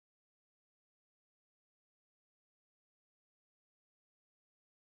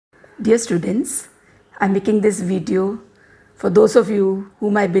Dear students, I'm making this video for those of you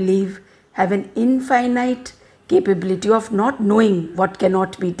whom I believe have an infinite capability of not knowing what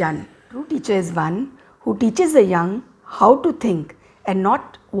cannot be done. True teacher is one who teaches the young how to think and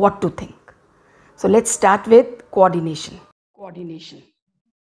not what to think. So let's start with coordination. Coordination.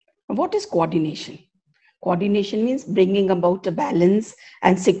 What is coordination? Coordination means bringing about a balance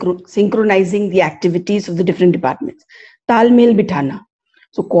and synchronizing the activities of the different departments. Talmel bithana.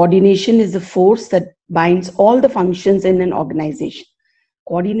 So coordination is the force that binds all the functions in an organization.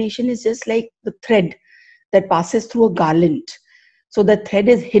 Coordination is just like the thread that passes through a garland. So the thread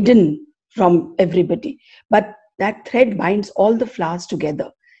is hidden from everybody, but that thread binds all the flowers together.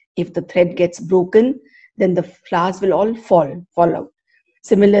 If the thread gets broken, then the flowers will all fall out.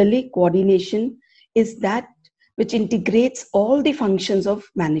 Similarly, coordination is that which integrates all the functions of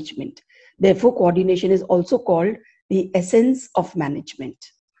management. Therefore, coordination is also called the essence of management.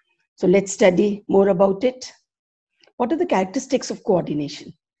 So let's study more about it. What are the characteristics of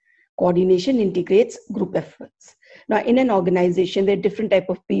coordination? Coordination integrates group efforts. Now, in an organization, there are different type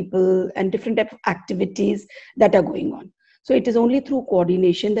of people and different type of activities that are going on. So it is only through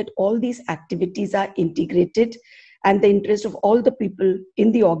coordination that all these activities are integrated, and the interest of all the people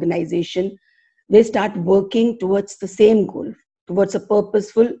in the organization, they start working towards the same goal, towards a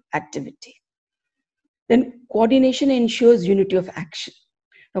purposeful activity. Then coordination ensures unity of action.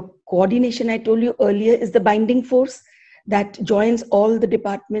 Now, coordination, I told you earlier, is the binding force that joins all the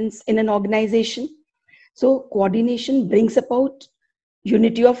departments in an organization. So coordination brings about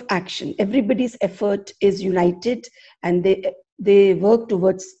unity of action. Everybody's effort is united and they work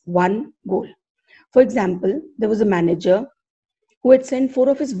towards one goal. For example, there was a manager who had sent 4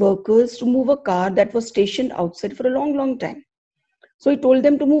 of his workers to move a car that was stationed outside for a long time. So he told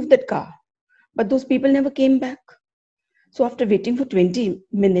them to move that car, but those people never came back. So after waiting for 20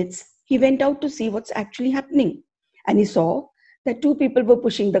 minutes, he went out to see what's actually happening. And he saw that 2 people were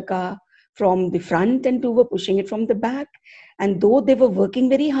pushing the car from the front and 2 were pushing it from the back. And though they were working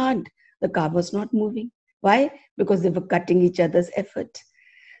very hard, the car was not moving. Why? Because they were cutting each other's effort.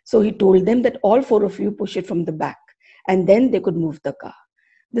 So he told them that all 4 of you push it from the back, and then they could move the car.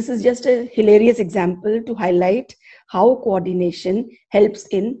 This is just a hilarious example to highlight how coordination helps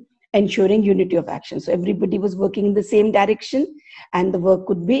in ensuring unity of action. So everybody was working in the same direction and the work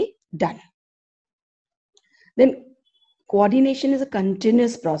could be done. Then coordination is a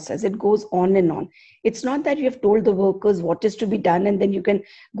continuous process. It goes on and on. It's not that you have told the workers what is to be done and then you can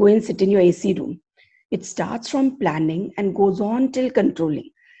go and sit in your AC room. It starts from planning and goes on till controlling.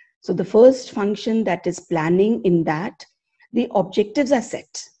 So the first function, that is planning, in that the objectives are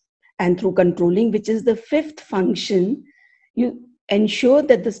set. And through controlling, which is the 5th function, you ensure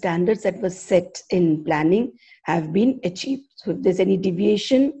that the standards that were set in planning have been achieved. So if there's any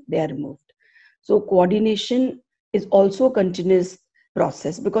deviation, they are removed. So coordination is also a continuous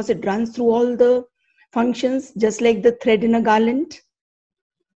process because it runs through all the functions, just like the thread in a garland.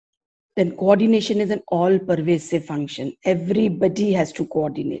 Then coordination is an all-pervasive function. Everybody has to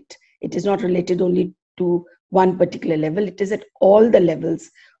coordinate. It is not related only to one particular level. It is at all the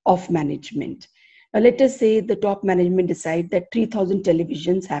levels of management. Now, let us say the top management decide that 3,000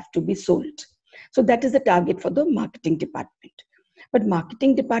 televisions have to be sold. So that is the target for the marketing department. But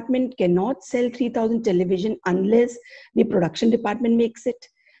marketing department cannot sell 3,000 television unless the production department makes it.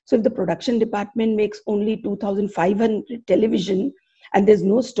 So if the production department makes only 2,500 television, and there's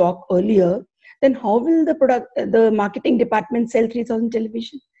no stock earlier, then how will the marketing department sell 3,000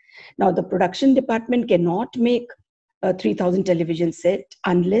 television? Now, the production department cannot make a 3,000 television set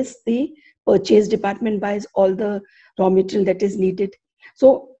unless the purchase department buys all the raw material that is needed.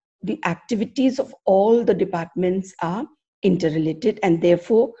 So the activities of all the departments are interrelated, and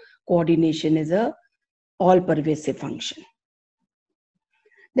therefore coordination is a all-pervasive function.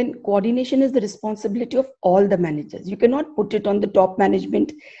 Then coordination is the responsibility of all the managers. You cannot put it on the top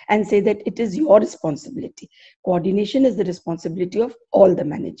management and say that it is your responsibility. Coordination is the responsibility of all the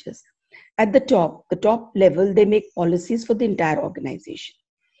managers. At the top level, they make policies for the entire organization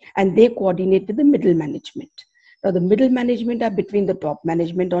and they coordinate with the middle management. Now, the middle management are between the top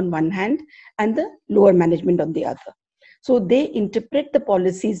management on one hand and the lower management on the other. So they interpret the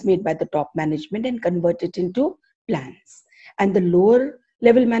policies made by the top management and convert it into plans. And the lower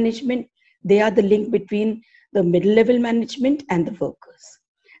level management, they are the link between the middle level management and the workers.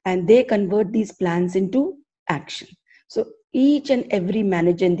 And they convert these plans into action. So each and every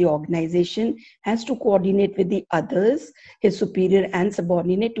manager in the organization has to coordinate with the others, his superior and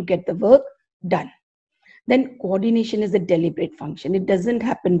subordinate, to get the work done. Then coordination is a deliberate function. It doesn't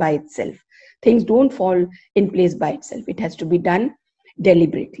happen by itself. Things don't fall in place by itself. It has to be done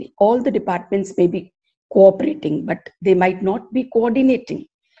deliberately. All the departments may be cooperating, but they might not be coordinating.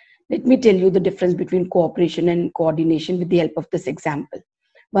 Let me tell you the difference between cooperation and coordination with the help of this example.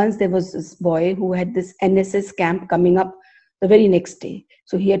 Once there was this boy who had this NSS camp coming up the very next day.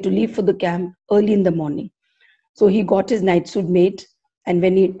 So he had to leave for the camp early in the morning. So he got his night suit made, and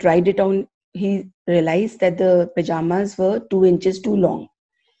when he tried it on, he realized that the pajamas were 2 inches too long.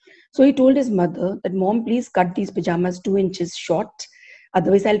 So he told his mother that, "Mom, please cut these pajamas 2 inches short,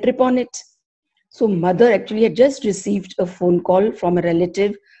 otherwise I'll trip on it." So mother actually had just received a phone call from a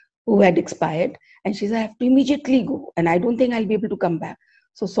relative who had expired, and she said, "I have to immediately go, and I don't think I'll be able to come back.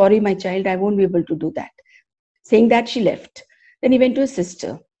 So sorry, my child, I won't be able to do that." Saying that, she left. Then he went to his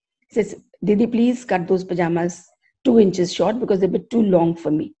sister. He says, "Didi, please cut those pajamas 2 inches short because they're a bit too long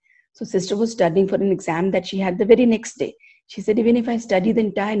for me." So sister was studying for an exam that she had the very next day. She said, "Even if I study the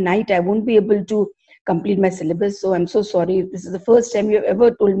entire night, I won't be able to complete my syllabus. So I'm so sorry. This is the first time you have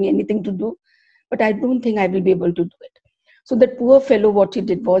ever told me anything to do, but I don't think I will be able to do it." So that poor fellow, what he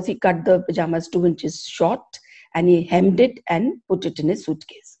did was he cut the pajamas 2 inches short and he hemmed it and put it in his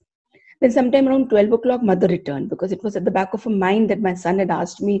suitcase. Then sometime around 12 o'clock, mother returned because it was at the back of her mind that my son had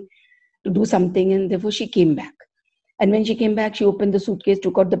asked me to do something, and therefore she came back. And when she came back, she opened the suitcase,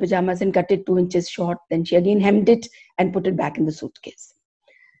 took out the pajamas and cut it 2 inches short. Then she again hemmed it and put it back in the suitcase.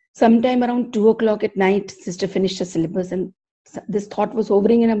 Sometime around 2 o'clock at night, sister finished her syllabus, and this thought was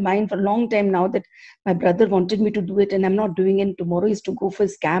hovering in her mind for a long time now that my brother wanted me to do it and I'm not doing it. Tomorrow is to go for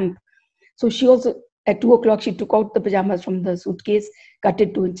his camp. So she also, at 2 o'clock, she took out the pajamas from the suitcase, cut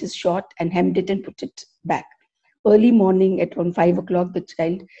it 2 inches short and hemmed it and put it back. Early morning at around 5 o'clock, the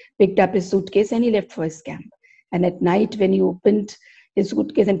child picked up his suitcase and he left for his camp. And at night, when he opened his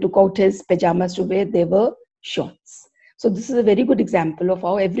suitcase and took out his pajamas to wear, they were shorts. So this is a very good example of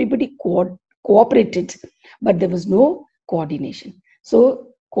how everybody cooperated, but there was no coordination.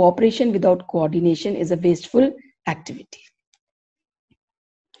 So cooperation without coordination is a wasteful activity.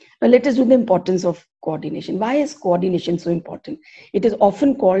 Now let us do the importance of coordination. Why is coordination so important? It is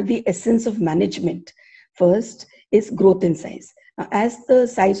often called the essence of management. First is growth in size. Now, as the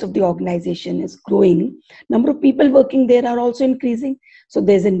size of the organization is growing, number of people working there are also increasing. So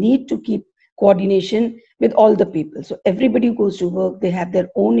there's a need to keep coordination with all the people. So everybody who goes to work, they have their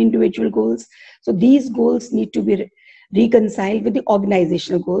own individual goals. So these goals need to be reconciled with the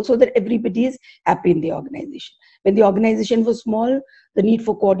organizational goals so that everybody is happy in the organization. When the organization was small, the need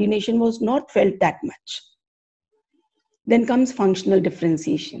for coordination was not felt that much. Then comes functional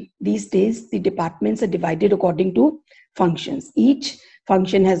differentiation. These days, the departments are divided according to functions. Each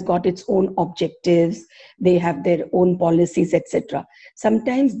function has got its own objectives. They have their own policies, etc.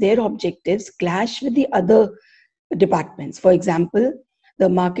 Sometimes their objectives clash with the other departments. For example, the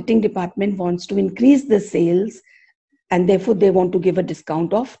marketing department wants to increase the sales and therefore they want to give a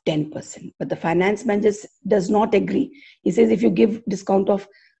discount of 10%. But the finance manager does not agree. He says if you give discount of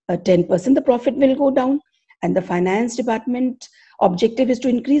 10%, the profit will go down. And the finance department objective is to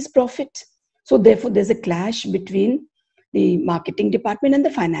increase profit. So therefore there's a clash between the marketing department and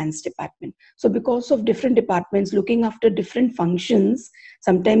the finance department. So because of different departments looking after different functions,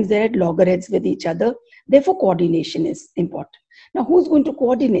 sometimes they're at loggerheads with each other. Therefore coordination is important. Now who's going to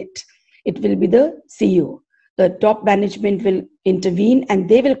coordinate? It will be the CEO. The top management will intervene and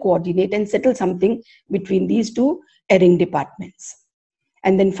they will coordinate and settle something between these two erring departments.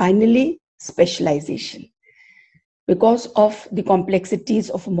 And then finally, specialization. Because of the complexities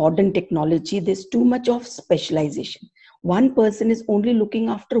of modern technology, there's too much of specialization. One person is only looking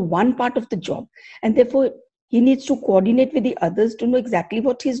after one part of the job, and therefore he needs to coordinate with the others to know exactly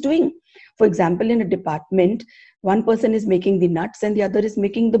what he's doing. For example, in a department, one person is making the nuts and the other is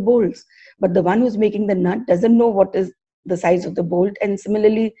making the bolts. But the one who's making the nut doesn't know what is the size of the bolt, and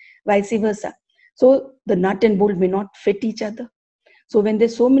similarly, vice versa. So the nut and bolt may not fit each other. So when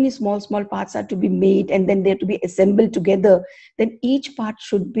there's so many small parts are to be made and then they're to be assembled together, then each part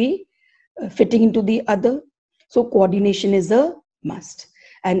should be fitting into the other. So coordination is a must.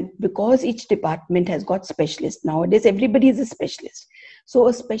 And because each department has got specialists, nowadays everybody is a specialist. So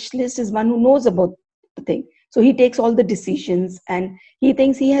a specialist is one who knows about the thing. So he takes all the decisions and he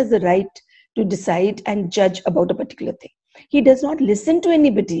thinks he has the right to decide and judge about a particular thing. He does not listen to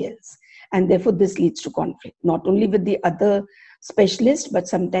anybody else. And therefore this leads to conflict, not only with the other specialists, but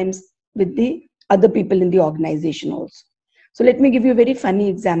sometimes with the other people in the organization also. So let me give you a very funny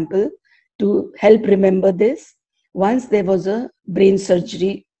example to help remember this. Once there was a brain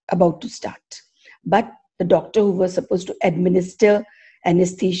surgery about to start, but the doctor who was supposed to administer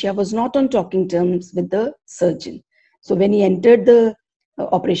anesthesia was not on talking terms with the surgeon. So when he entered the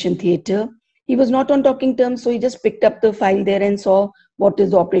operation theater, he was not on talking terms. So he just picked up the file there and saw what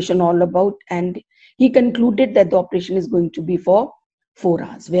is the operation all about, and he concluded that the operation is going to be for 4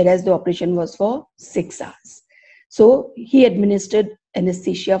 hours, whereas the operation was for 6 hours. So he administered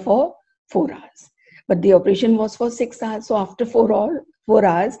anesthesia for 4 hours, but the operation was for 6 hours. So after 4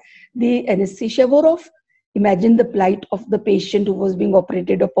 hours, the anesthesia wore off. Imagine the plight of the patient who was being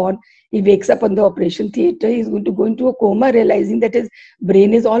operated upon. He wakes up on the operation theatre. He's going to go into a coma, realizing that his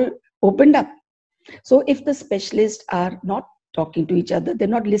brain is all opened up. So if the specialists are not talking to each other, they're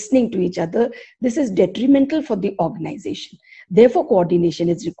not listening to each other, this is detrimental for the organization. Therefore, coordination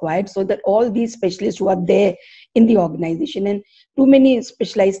is required so that all these specialists who are there in the organization, and too many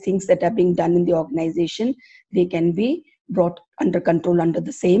specialized things that are being done in the organization, they can be brought under control under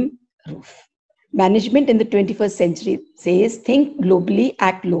the same roof. Management in the 21st century says, think globally,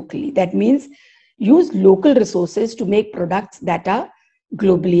 act locally. That means use local resources to make products that are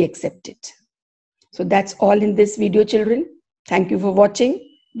globally accepted. So that's all in this video, children. Thank you for watching.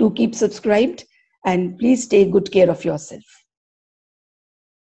 Do keep subscribed and please take good care of yourself.